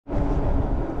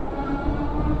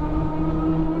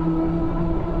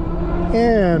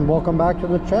and welcome back to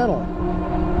the channel.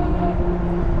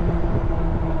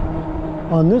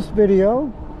 On this video,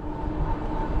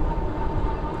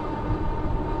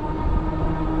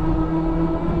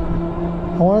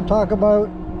 I want to talk about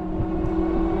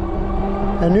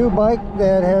a new bike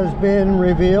that has been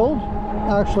revealed.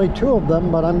 Actually two of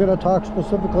them, but I'm going to talk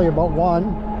specifically about one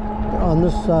on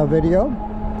this video,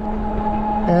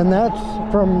 and that's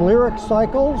from Lyric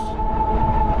Cycles.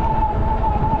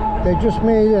 They just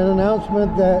made an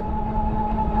announcement that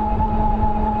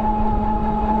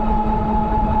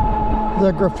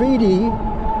the Graffiti,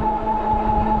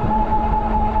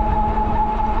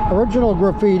 original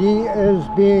Graffiti, is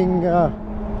being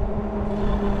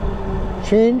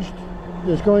changed.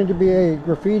 There's going to be a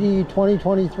Graffiti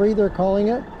 2023, they're calling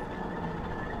it.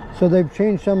 So they've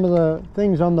changed some of the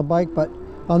things on the bike, but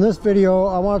on this video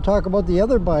I want to talk about the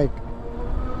other bike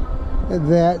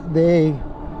that they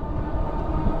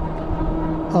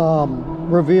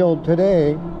revealed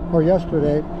today or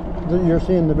yesterday. You're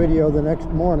seeing the video the next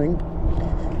morning,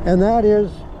 and that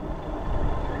is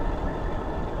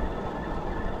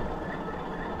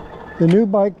the new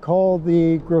bike called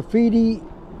the Graffiti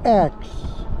X.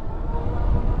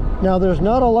 Now there's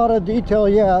not a lot of detail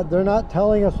yet. They're not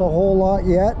telling us a whole lot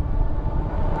yet,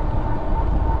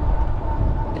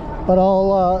 but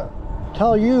I'll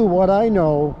tell you what I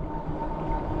know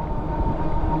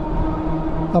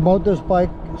about this bike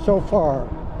so far.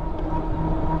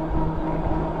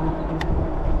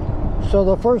 So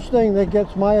the first thing that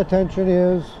gets my attention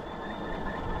is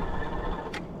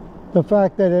the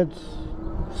fact that it's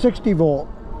 60 volt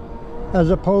as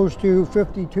opposed to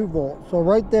 52 volt. So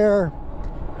right there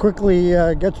quickly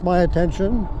gets my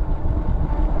attention.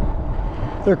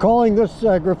 They're calling this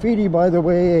Graffiti, by the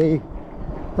way,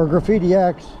 or Graffiti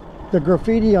X, the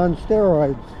Graffiti on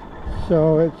steroids.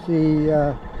 So it's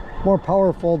the more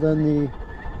powerful than the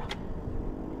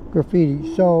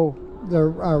Graffiti. So the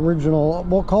original,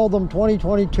 we'll call them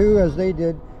 2022 as they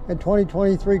did, and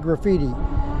 2023 Graffiti.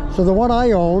 So the one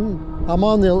I own, I'm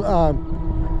on the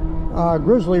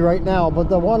Grizzly right now, but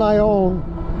the one I own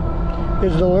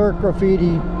is the Lyric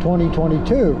Graffiti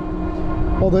 2022.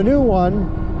 Well, the new one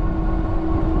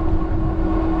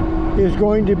is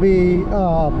going to be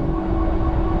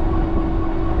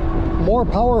more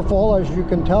powerful, as you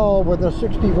can tell, with a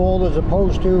 60 volt as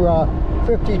opposed to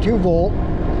 52 volt.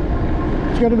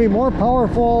 It's going to be more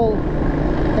powerful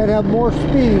and have more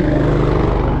speed.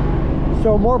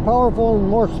 So more powerful and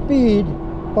more speed,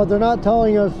 but they're not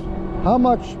telling us how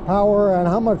much power and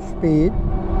how much speed.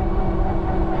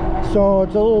 So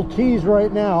it's a little tease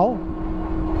right now.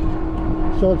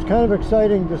 So it's kind of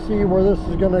exciting to see where this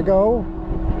is going to go.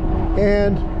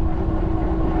 And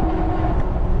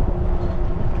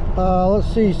let's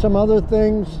see some other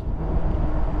things.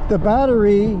 The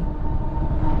battery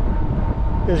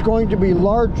is going to be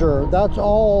larger. That's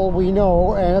all we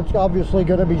know, and it's obviously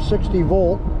going to be 60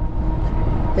 volt.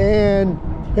 And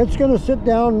it's going to sit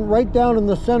down right down in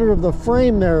the center of the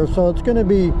frame there, so it's going to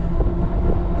be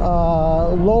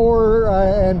lower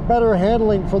and better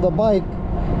handling for the bike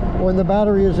when the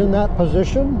battery is in that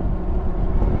position.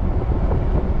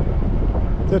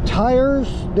 The tires,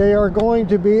 they are going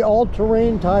to be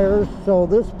all-terrain tires, so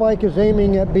this bike is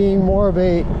aiming at being more of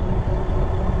a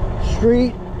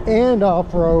street and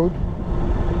off-road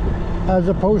as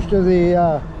opposed to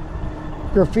the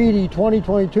Graffiti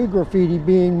 2022 Graffiti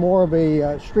being more of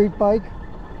a street bike.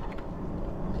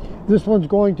 This one's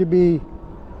going to be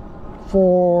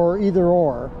for either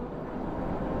or.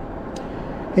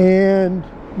 And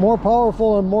more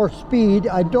powerful and more speed.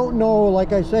 I don't know,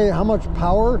 like I say, how much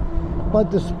power, but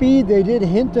the speed, they did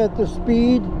hint at the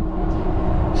speed,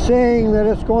 saying that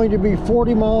it's going to be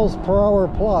 40 miles per hour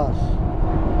plus.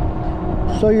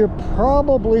 So you're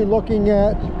probably looking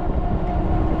at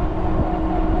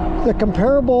the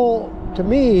comparable, to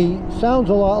me, sounds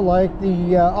a lot like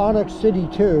the Onyx City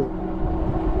 2,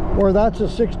 where that's a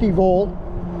 60 volt.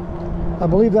 I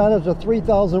believe that is a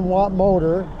 3,000 watt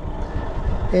motor,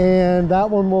 and that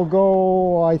one will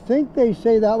go, I think they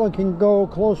say that one can go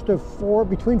close to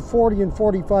between 40 and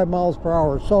 45 miles per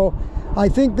hour. So I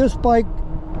think this bike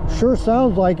sure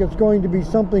sounds like it's going to be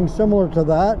something similar to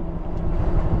that.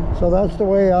 So that's the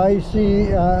way I see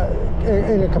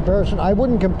in a comparison. I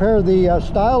wouldn't compare the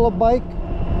style of bike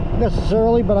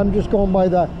necessarily, but I'm just going by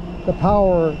the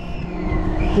power.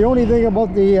 The only thing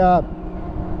about the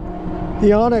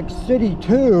Onyx City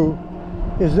 2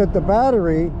 is that the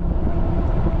battery,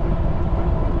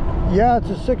 yeah, it's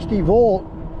a 60 volt,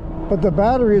 but the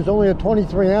battery is only a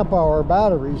 23 amp hour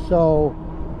battery. So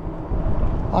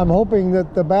I'm hoping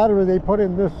that the battery they put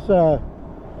in this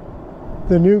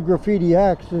the new Graffiti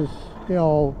X is, you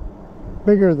know,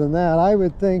 bigger than that. I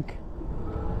would think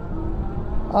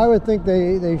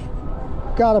they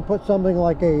got to put something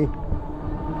like a,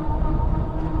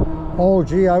 oh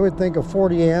gee, I would think a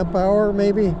 40 amp hour,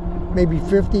 maybe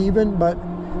 50 even, but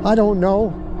I don't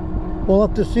know. We'll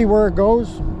have to see where it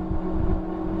goes.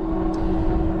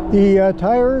 The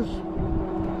tires,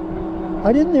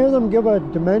 I didn't hear them give a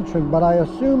dimension, but I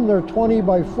assume they're 20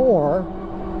 by 4,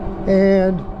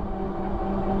 and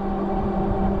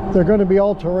they're going to be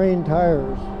all-terrain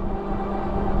tires.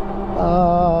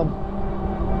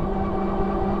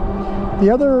 The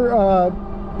other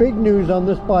big news on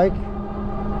this bike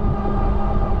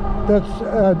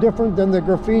that's different than the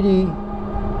Graffiti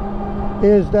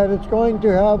is that it's going to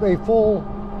have a full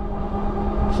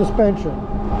suspension.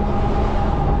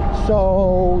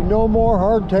 So no more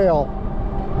hardtail.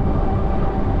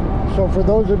 So for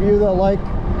those of you that like,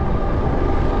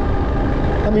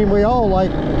 I mean, we all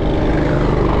like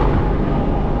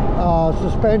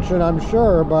suspension, I'm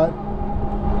sure, but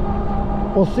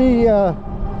we'll see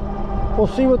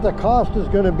what the cost is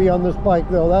going to be on this bike,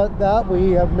 though. That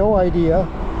we have no idea.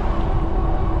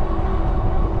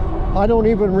 I don't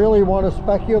even really want to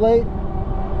speculate.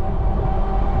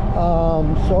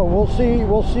 So we'll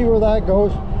see where that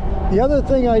goes. The other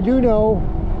thing I do know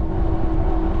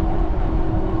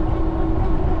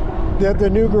that the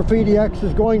new Graffiti X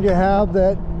is going to have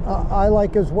that I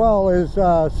like as well is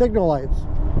signal lights.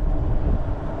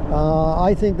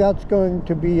 I think that's going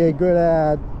to be a good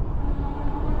add.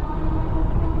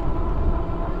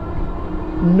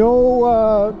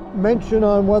 No mention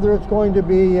on whether it's going to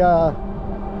be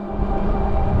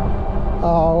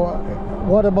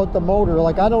what about the motor?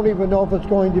 Like, I don't even know if it's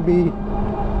going to be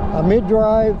a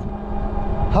mid-drive,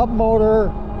 hub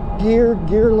motor, geared,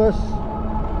 gearless.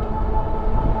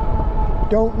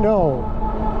 Don't know.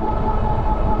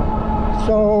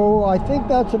 So I think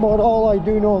that's about all I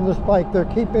do know on this bike. They're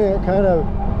keeping it kind of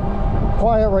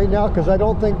quiet right now because I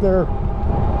don't think they're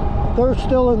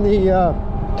still in the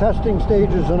testing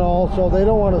stages and all, so they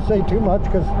don't want to say too much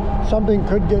because something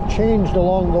could get changed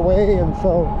along the way. And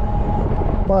so,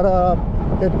 but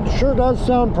it sure does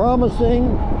sound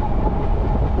promising.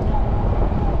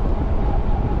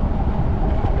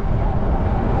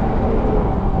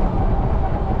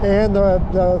 And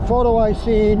the photo I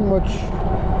seen, which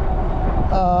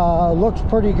looks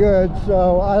pretty good,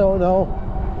 so I don't know.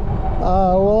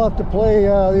 We'll have to play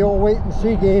the old wait and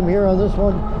see game here on this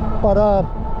one. But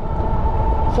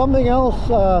something else,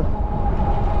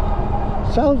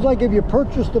 sounds like if you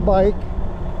purchase the bike,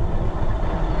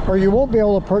 or you won't be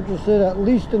able to purchase it at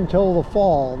least until the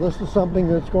fall. This is something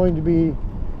that's going to be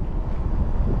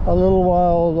a little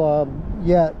while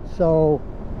yet, so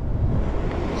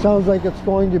sounds like it's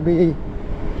going to be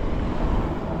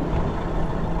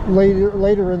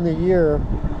later in the year.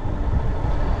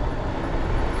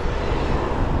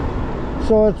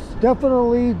 So it's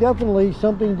definitely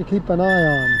something to keep an eye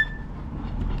on.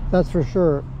 That's for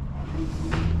sure.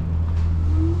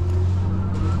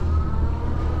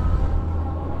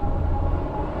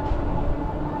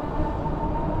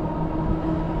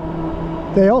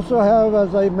 They also have,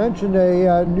 as I mentioned,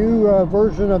 a new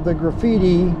version of the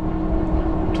Graffiti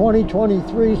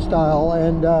 2023 style,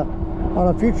 and on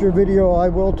a future video I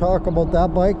will talk about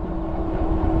that bike.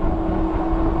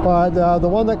 But the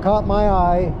one that caught my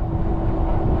eye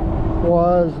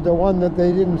was the one that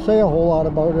they didn't say a whole lot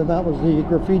about, and that was the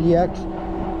Graffiti X.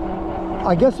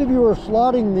 I guess if you were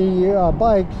slotting the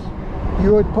bikes,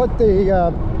 you would put the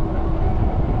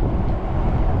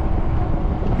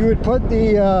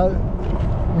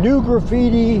new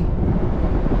Graffiti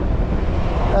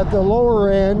at the lower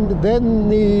end, then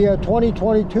the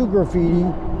 2022 Graffiti,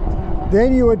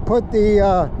 then you would put the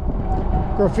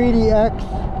Graffiti X,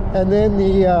 and then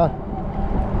the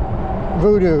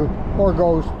Voodoo or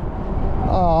Ghost.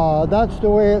 That's the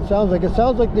way it sounds like. It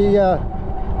sounds like the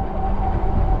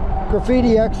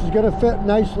Graffiti X is going to fit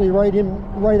nicely right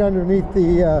underneath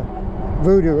the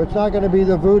Voodoo. It's not going to be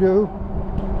the Voodoo,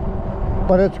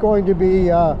 but it's going to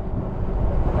be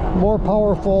more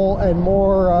powerful and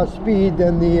more speed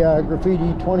than the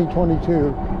Graffiti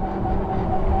 2022.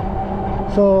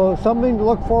 So something to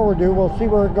look forward to. We'll see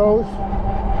where it goes.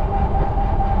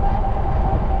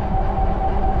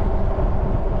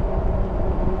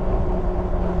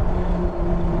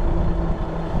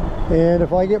 And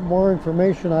if I get more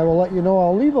information, I will let you know.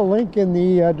 I'll leave a link in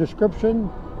the description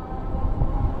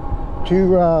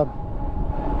to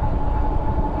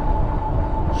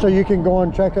so you can go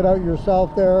and check it out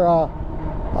yourself there.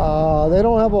 They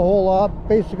don't have a whole lot.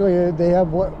 Basically, they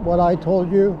have what I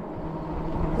told you,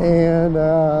 and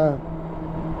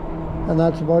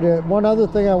that's about it. One other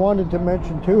thing I wanted to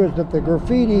mention too is that the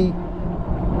Graffiti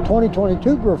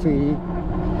 2022 Graffiti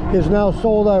is now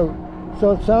sold out.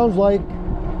 So it sounds like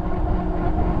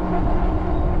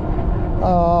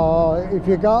if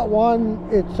you got one,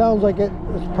 it sounds like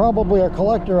it's probably a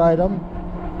collector item.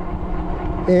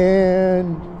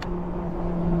 And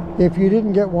if you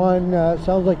didn't get one, it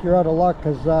sounds like you're out of luck,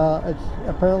 because it's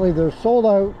apparently they're sold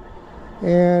out,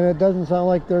 and it doesn't sound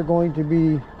like they're going to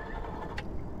be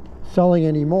selling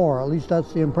anymore. At least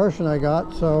that's the impression I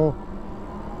got. So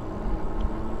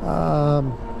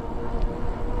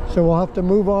so we'll have to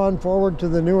move on forward to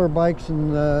the newer bikes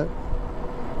and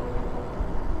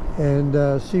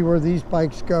see where these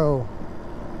bikes go.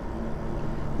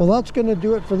 Well, that's going to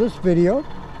do it for this video.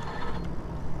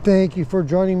 Thank you for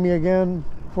joining me again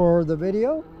for the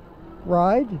video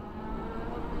ride.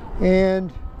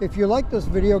 And if you like this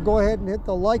video, go ahead and hit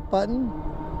the like button.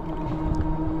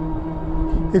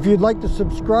 If you'd like to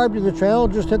subscribe to the channel,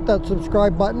 just hit that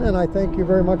subscribe button, and I thank you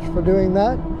very much for doing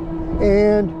that.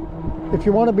 And if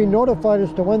you want to be notified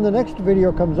as to when the next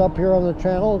video comes up here on the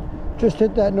channel, just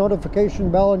hit that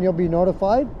notification bell and you'll be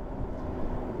notified.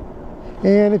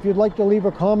 And if you'd like to leave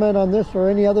a comment on this or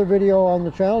any other video on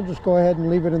the channel, just go ahead and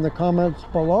leave it in the comments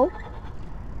below.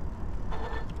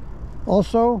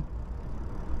 Also,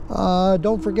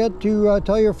 don't forget to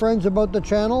tell your friends about the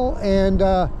channel, and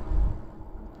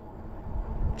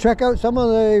check out some of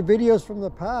the videos from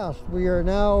the past. We are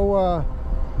now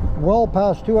well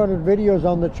past 200 videos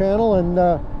on the channel, and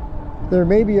there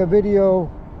may be a video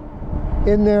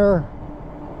in there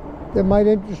that might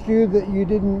interest you that you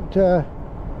didn't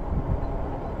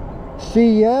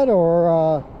see yet,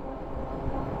 or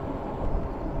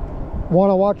want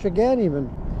to watch again even.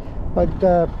 But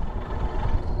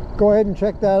go ahead and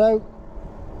check that out.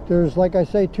 There's, like I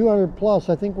say, 200 plus.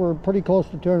 I think we're pretty close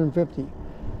to 250.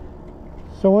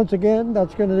 So once again,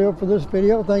 that's going to do it for this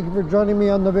video. Thank you for joining me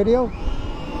on the video.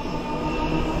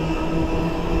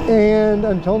 And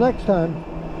until next time,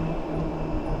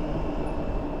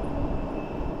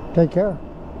 take care.